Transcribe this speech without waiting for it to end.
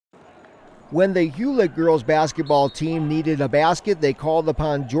When the Hulett girls basketball team needed a basket, they called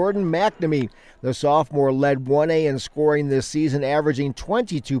upon Jordan McNamee. The sophomore led 1A in scoring this season, averaging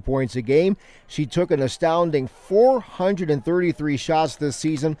 22 points a game. She took an astounding 433 shots this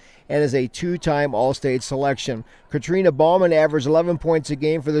season and is a two-time All-State selection. Katrina Bauman averaged 11 points a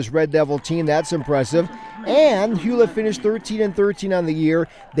game for this Red Devil team. That's impressive. And Hulett finished 13-13 on the year.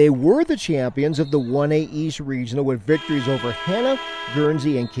 They were the champions of the 1A East Regional with victories over Hanna,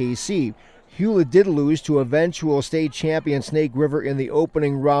 Guernsey, and KC. Hulett did lose to eventual state champion Snake River in the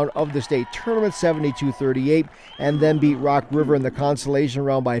opening round of the state tournament, 72-38, and then beat Rock River in the consolation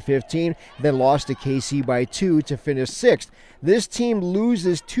round by 15, then lost to KC by 2 to finish 6th. This team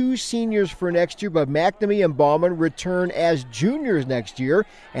loses 2 seniors for next year, but McNamee and Bauman return as juniors next year,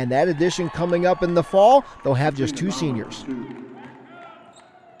 and that edition coming up in the fall, they'll have just 2 seniors.